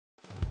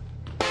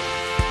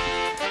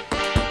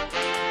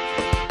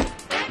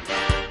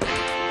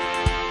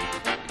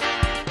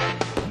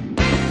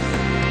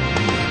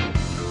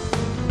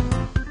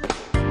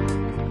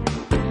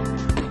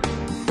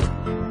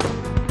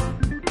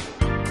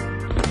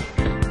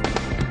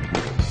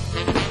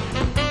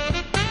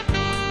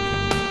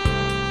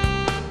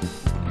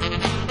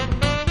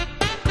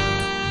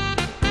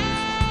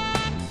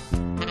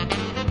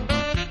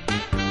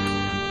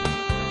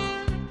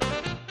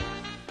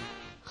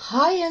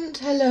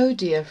So,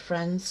 dear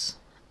friends,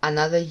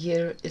 another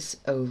year is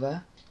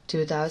over.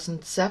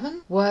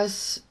 2007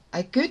 was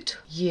a good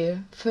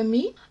year for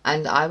me,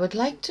 and I would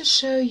like to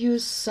show you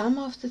some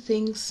of the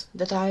things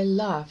that I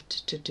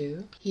loved to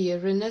do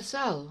here in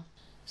SL.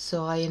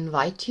 So I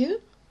invite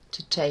you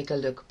to take a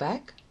look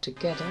back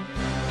together.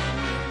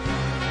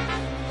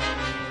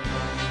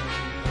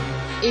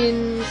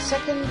 In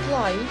Second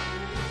Life,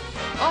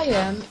 I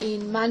am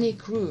in many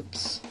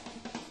groups.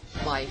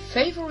 My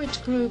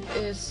favorite group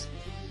is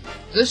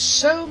The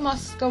Show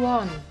Must Go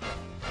On.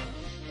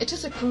 It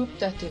is a group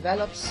that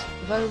develops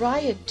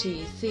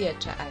variety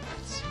theatre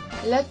acts,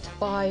 led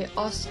by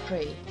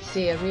Osprey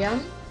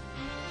Therian.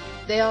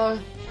 They are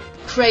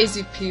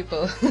crazy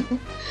people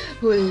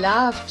who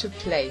love to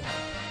play.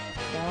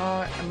 There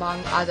are,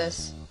 among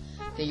others,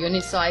 the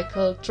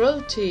Unicycle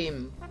Drill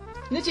Team,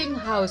 knitting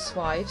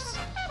housewives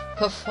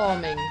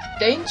performing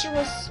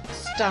dangerous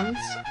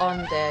stunts on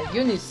their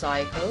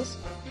unicycles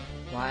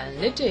while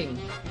knitting,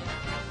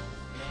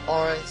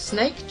 or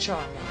Snake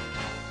Charmer,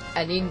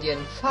 an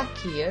Indian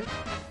fakir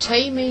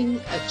taming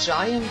a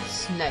giant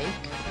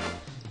snake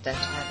that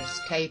had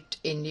escaped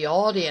in the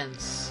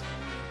audience,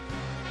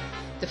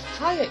 the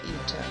Fire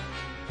Eater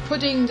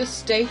putting the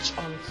stage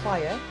on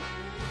fire,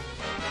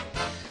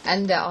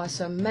 and there are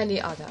so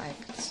many other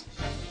acts.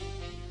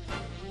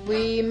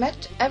 We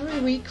met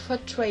every week for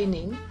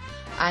training,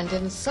 and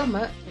in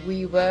summer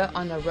we were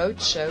on a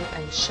road show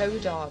and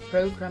showed our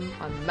program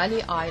on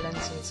many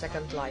islands in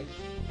Second Life.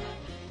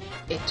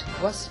 It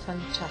was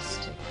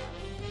fantastic,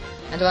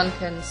 and one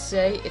can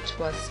say it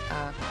was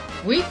a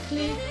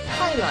weekly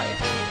highlight.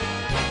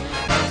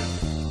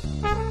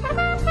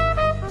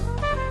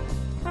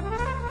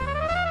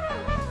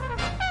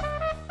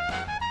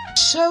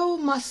 Show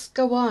must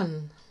go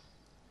on.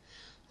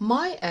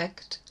 My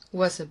act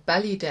was a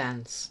belly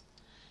dance,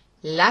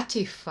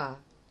 Latifa.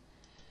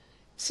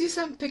 See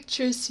some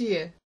pictures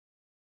here.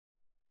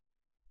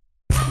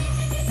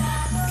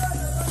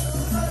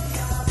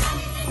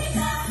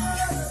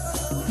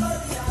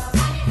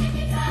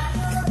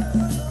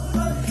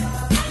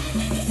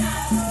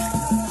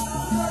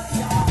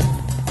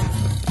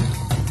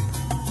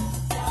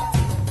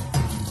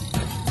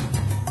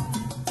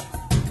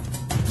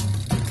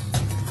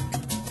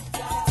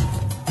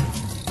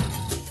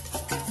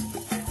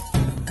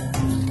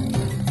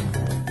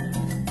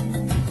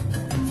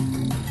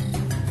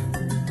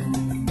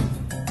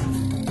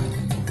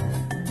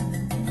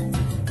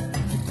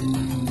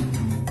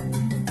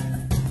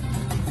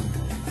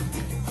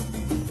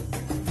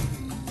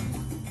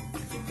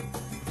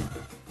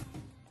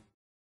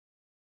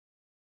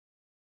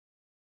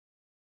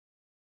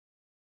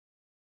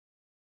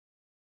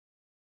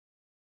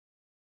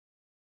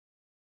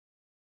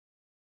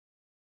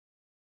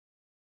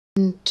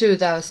 In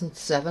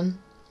 2007,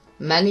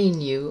 many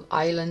new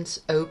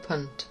islands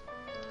opened,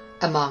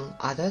 among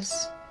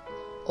others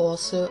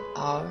also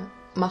our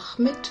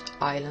Mahmit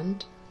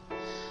Island,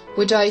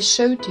 which I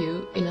showed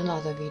you in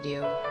another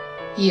video.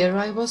 Here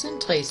I was in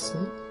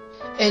Dresden.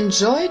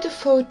 Enjoy the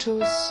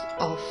photos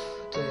of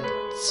the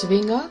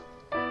Zwinger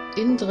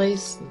in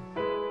Dresden.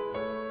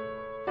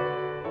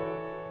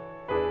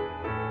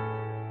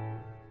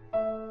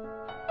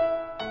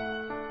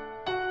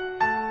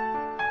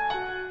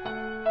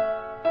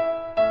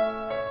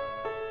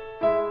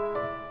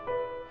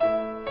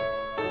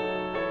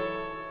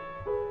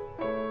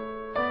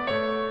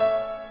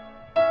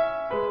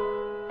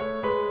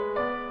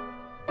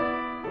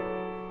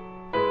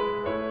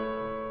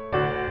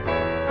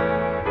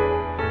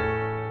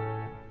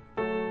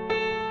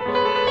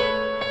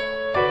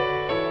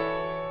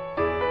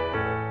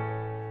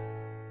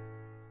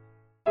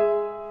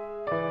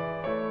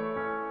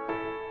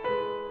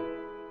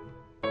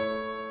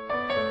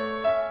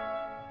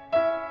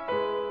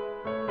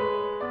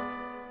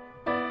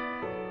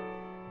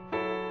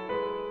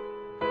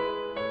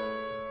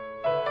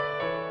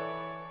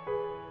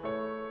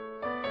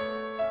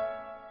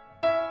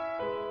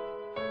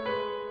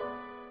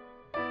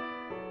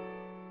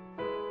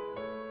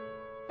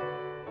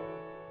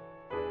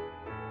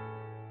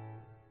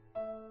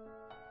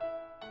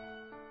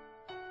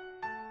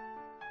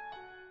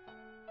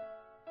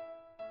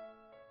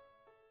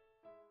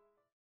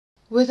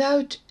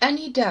 Without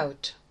any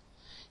doubt,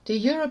 the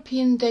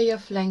European Day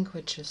of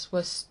Languages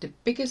was the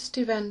biggest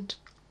event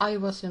I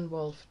was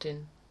involved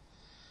in,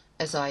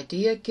 as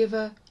idea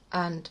giver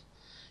and,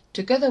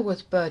 together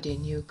with Birdie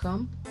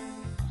Newcomb,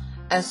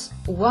 as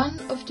one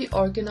of the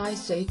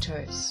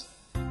organizers.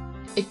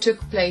 It took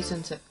place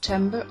in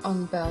September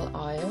on Belle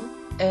Isle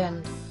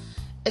and,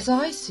 as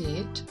I see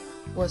it,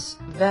 was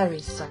very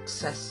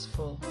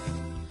successful.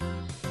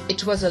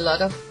 It was a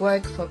lot of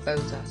work for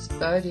both us,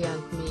 Birdie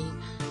and me,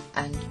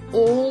 and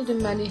all the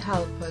many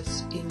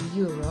helpers in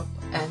Europe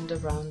and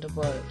around the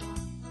world.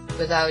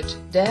 Without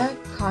their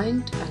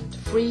kind and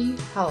free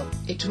help,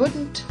 it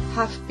wouldn't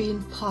have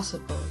been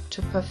possible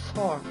to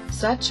perform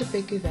such a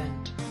big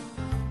event.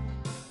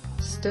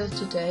 Still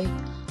today,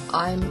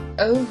 I'm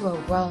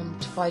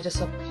overwhelmed by the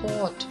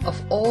support of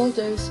all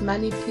those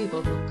many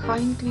people who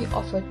kindly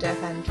offered their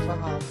hand for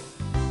help.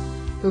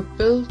 who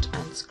built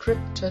and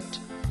scripted,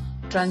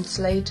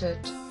 translated,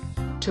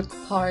 took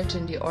part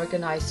in the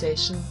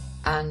organization,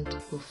 and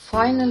who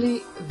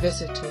finally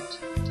visited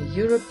the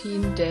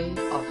European Day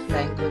of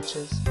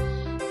Languages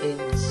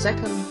in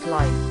Second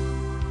Life.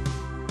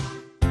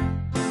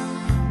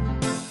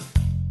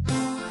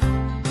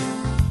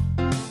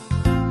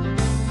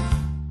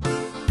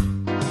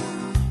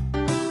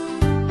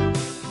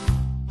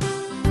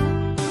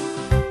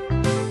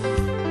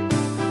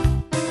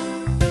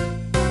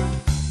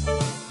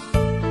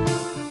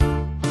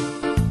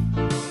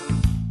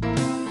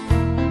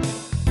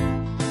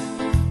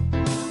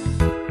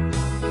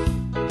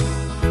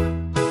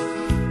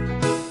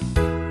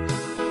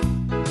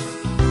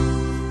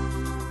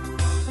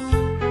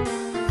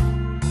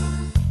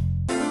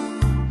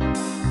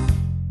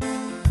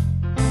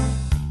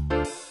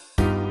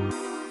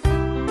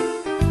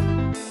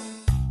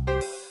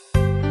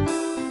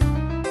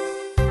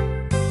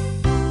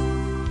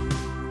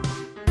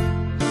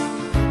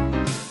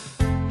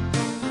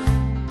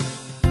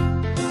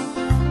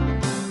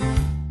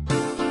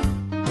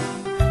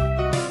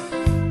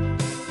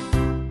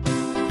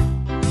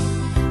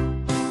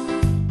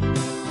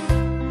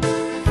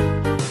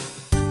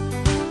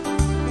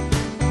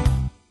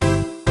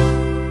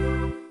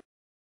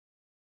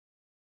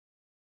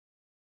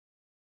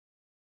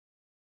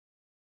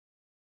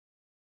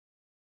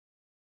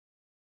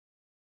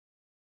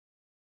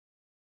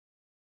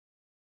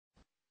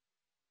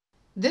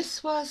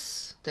 This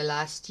was the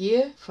last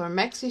year for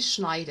Maxie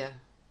Schneider.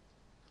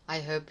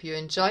 I hope you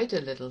enjoyed the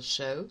little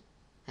show,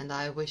 and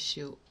I wish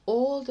you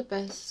all the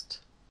best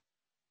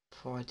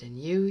for the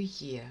new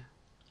year.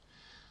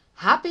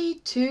 Happy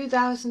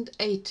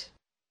 2008!